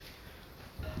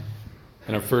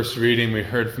In our first reading, we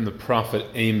heard from the prophet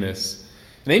Amos.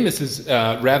 And Amos is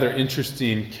a rather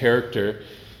interesting character.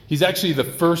 He's actually the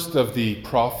first of the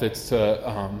prophets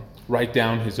to write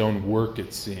down his own work,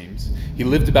 it seems. He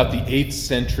lived about the 8th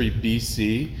century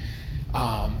BC,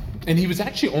 and he was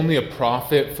actually only a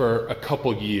prophet for a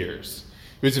couple years.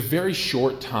 It was a very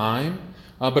short time,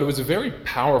 but it was a very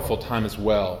powerful time as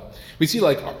well. We see,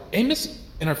 like, Amos,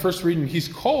 in our first reading, he's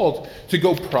called to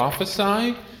go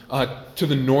prophesy to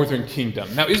the northern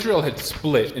kingdom. Now, Israel had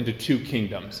split into 2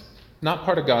 kingdoms. Not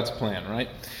part of God's plan, right?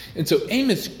 And so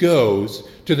Amos goes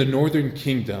to the northern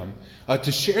kingdom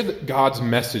to share God's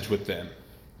message with them.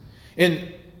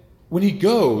 And when he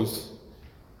goes,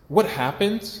 what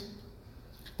happens?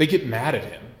 They get mad at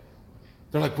him.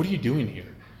 They're like, what are you doing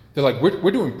here? They're like,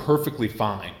 we're doing perfectly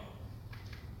fine.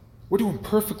 We're doing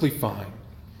perfectly fine.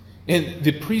 And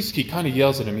the priest, he kind of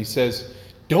yells at him. He says,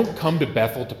 don't come to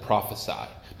Bethel to prophesy.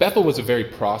 Bethel was a very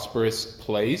prosperous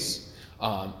place,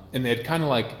 and they had kind of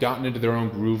like gotten into their own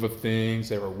groove of things.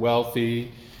 They were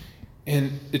wealthy.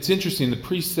 And it's interesting, the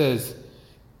priest says,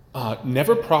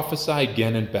 never prophesy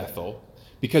again in Bethel,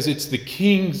 because it's the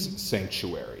king's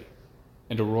sanctuary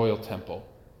and a royal temple.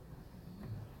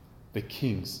 The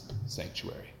king's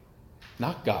sanctuary.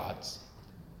 Not God's.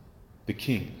 The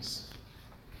king's.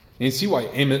 And you see why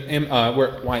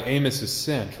Amos is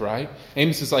sent, right?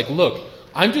 Amos is like, look,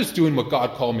 I'm just doing what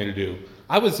God called me to do.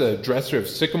 I was a dresser of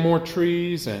sycamore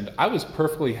trees, and I was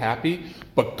perfectly happy,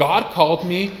 but God called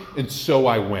me, and so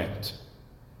I went.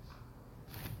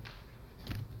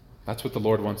 That's what the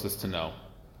Lord wants us to know.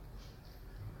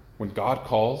 When God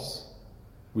calls,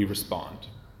 we respond.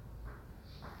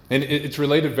 And it's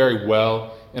related very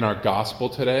well in our gospel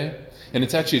today. And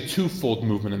it's actually a twofold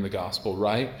movement in the gospel,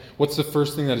 right? What's the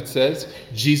first thing that it says?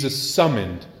 Jesus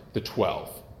summoned the 12.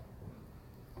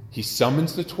 He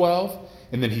summons the 12,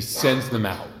 and then he sends them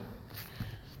out,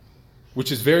 which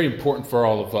is very important for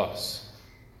all of us.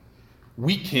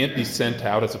 We can't be sent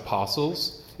out as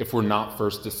apostles if we're not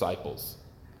first disciples.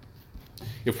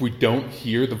 If we don't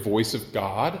hear the voice of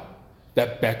God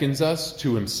that beckons us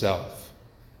to himself.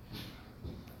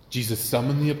 Jesus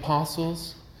summoned the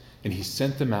apostles, and he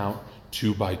sent them out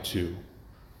 2 by 2. And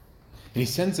he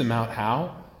sends them out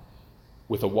how?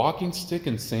 With a walking stick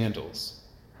and sandals.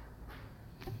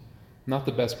 Not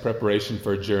the best preparation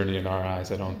for a journey in our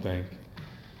eyes, I don't think.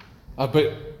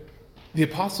 But the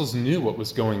apostles knew what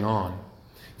was going on.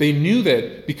 They knew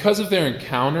that because of their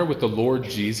encounter with the Lord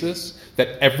Jesus,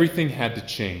 that everything had to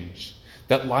change.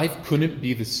 That life couldn't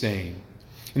be the same.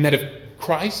 And that if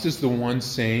Christ is the one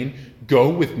saying, go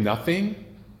with nothing,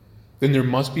 then there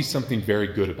must be something very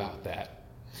good about that.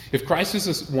 If Christ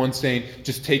is the one saying,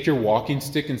 just take your walking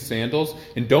stick and sandals,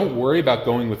 and don't worry about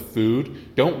going with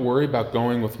food, don't worry about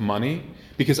going with money,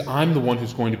 because I'm the one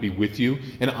who's going to be with you,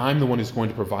 and I'm the one who's going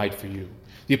to provide for you.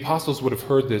 The apostles would have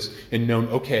heard this and known,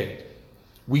 okay,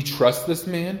 we trust this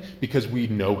man because we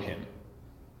know him.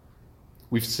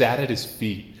 We've sat at his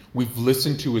feet. We've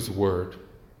listened to his word.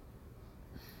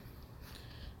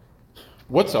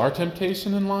 What's our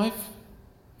temptation in life?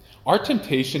 Our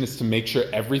temptation is to make sure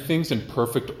everything's in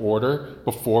perfect order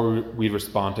before we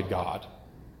respond to God,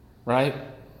 right?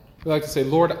 We like to say,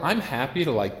 Lord, I'm happy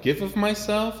to give of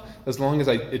myself as long as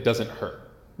it doesn't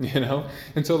hurt,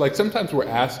 And so sometimes we're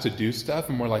asked to do stuff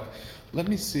and we're like, let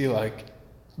me see,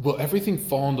 will everything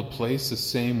fall into place the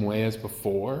same way as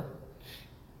before?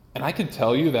 And I can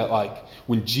tell you that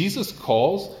when Jesus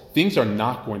calls, things are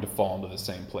not going to fall into the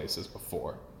same place as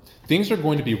before. Things are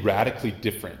going to be radically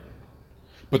different.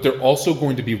 But they're also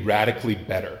going to be radically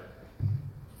better.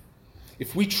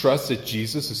 If we trust that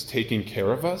Jesus is taking care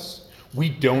of us, we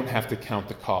don't have to count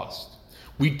the cost.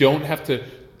 We don't have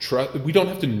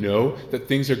to know that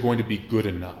things are going to be good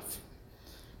enough.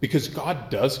 Because God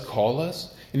does call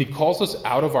us, and he calls us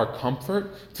out of our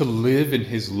comfort to live in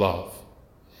his love.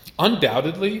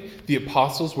 Undoubtedly, the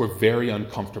apostles were very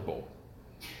uncomfortable.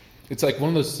 It's one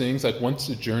of those things, once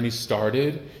the journey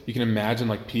started, you can imagine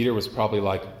Peter was probably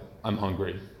I'm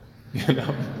hungry,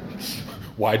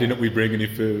 Why didn't we bring any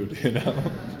food,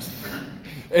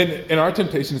 And our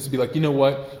temptation is to be you know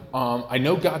what? I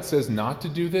know God says not to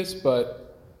do this,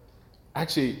 but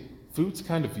actually, food's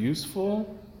kind of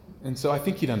useful, and so I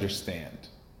think he'd understand,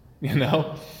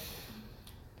 But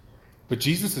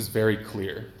Jesus is very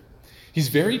clear. He's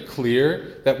very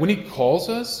clear that when he calls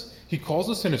us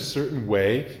in a certain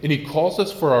way, and he calls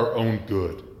us for our own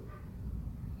good.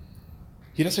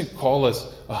 He doesn't call us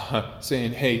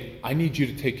saying, hey, I need you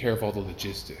to take care of all the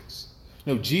logistics.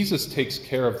 No, Jesus takes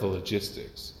care of the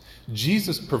logistics.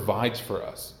 Jesus provides for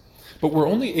us. But we're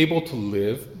only able to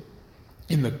live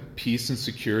in the peace and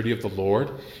security of the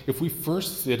Lord if we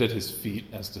first sit at his feet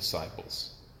as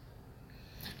disciples.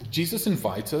 Jesus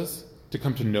invites us to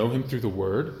come to know him through the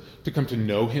word, to come to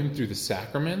know him through the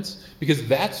sacraments, because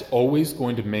that's always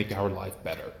going to make our life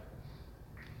better.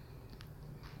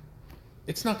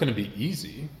 It's not going to be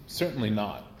easy, certainly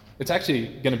not. It's actually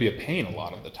going to be a pain a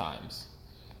lot of the times.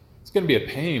 It's going to be a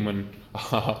pain when,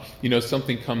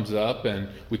 something comes up and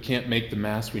we can't make the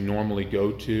mass we normally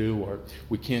go to, or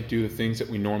we can't do the things that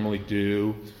we normally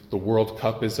do. The World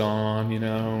Cup is on,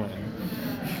 and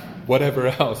whatever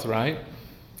else, right?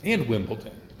 And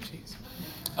Wimbledon. Jeez.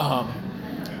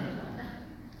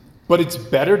 But it's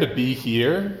better to be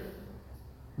here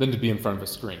than to be in front of a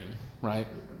screen, right?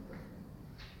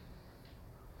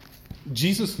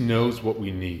 Jesus knows what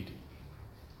we need.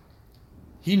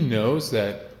 He knows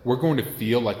that we're going to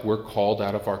feel like we're called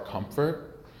out of our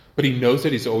comfort, but he knows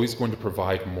that he's always going to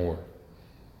provide more.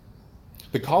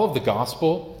 The call of the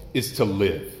gospel is to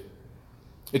live.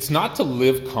 It's not to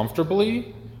live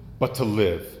comfortably, but to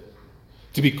live.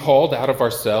 To be called out of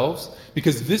ourselves,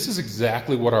 because this is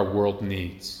exactly what our world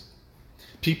needs.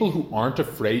 People who aren't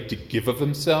afraid to give of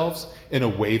themselves in a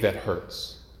way that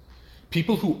hurts.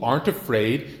 People who aren't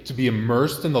afraid to be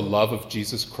immersed in the love of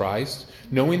Jesus Christ,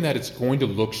 knowing that it's going to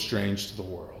look strange to the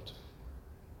world.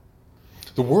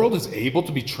 The world is able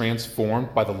to be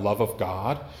transformed by the love of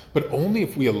God, but only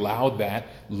if we allow that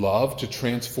love to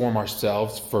transform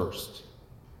ourselves first,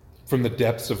 from the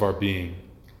depths of our being.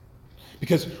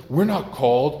 Because we're not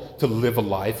called to live a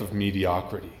life of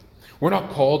mediocrity. We're not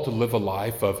called to live a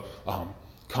life of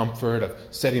comfort, of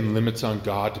setting limits on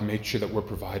God to make sure that we're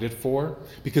provided for,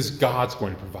 because God's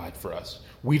going to provide for us.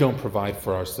 We don't provide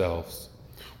for ourselves.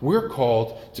 We're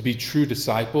called to be true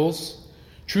disciples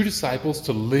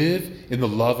to live in the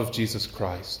love of Jesus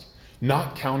Christ,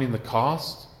 not counting the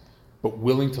cost, but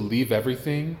willing to leave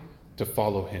everything to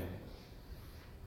follow him.